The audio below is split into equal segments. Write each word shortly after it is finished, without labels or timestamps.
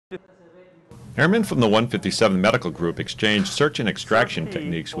Airmen from the 157 Medical Group exchanged search and extraction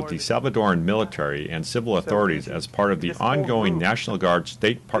techniques with the Salvadoran military and civil authorities as part of the ongoing National Guard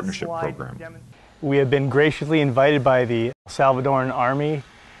State Partnership Program. We have been graciously invited by the Salvadoran Army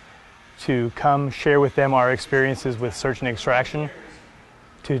to come share with them our experiences with search and extraction,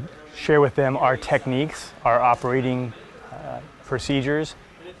 to share with them our techniques, our operating procedures,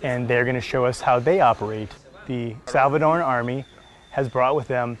 and they're going to show us how they operate. The Salvadoran Army has brought with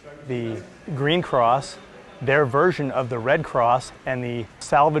them the Green Cross, their version of the Red Cross, and the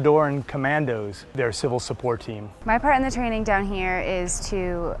Salvadoran Commandos, their civil support team. My part in the training down here is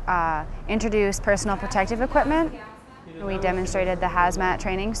to introduce personal protective equipment. We demonstrated the hazmat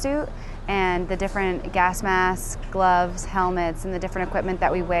training suit and the different gas masks, gloves, helmets, and the different equipment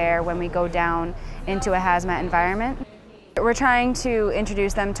that we wear when we go down into a hazmat environment. We're trying to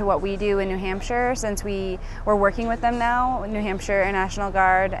introduce them to what we do in New Hampshire, since we're working with them now, New Hampshire National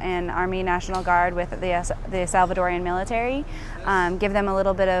Guard and Army National Guard with the Salvadorian military. Give them a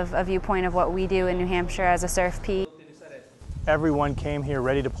little bit of a viewpoint of what we do in New Hampshire as a SURF-P. Everyone came here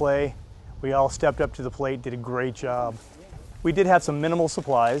ready to play. We all stepped up to the plate, did a great job. We did have some minimal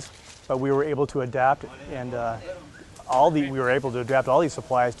supplies, but we were able to adapt, and we were able to adapt all these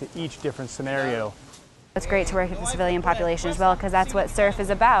supplies to each different scenario. It's great to work with the civilian population as well, because that's what SURF is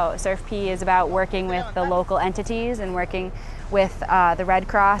about. SURF-P is about working with the local entities and working with the Red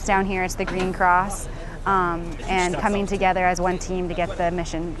Cross. Down here it's the Green Cross, and coming together as one team to get the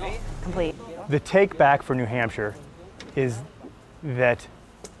mission complete. The take back for New Hampshire is that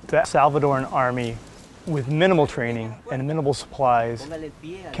the Salvadoran Army, with minimal training and minimal supplies,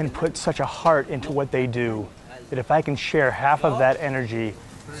 can put such a heart into what they do, that if I can share half of that energy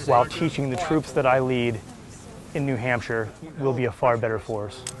while teaching the troops that I lead in New Hampshire, we'll be a far better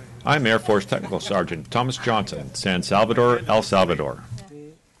force. I'm Air Force Technical Sergeant Thomas Johnson, San Salvador, El Salvador.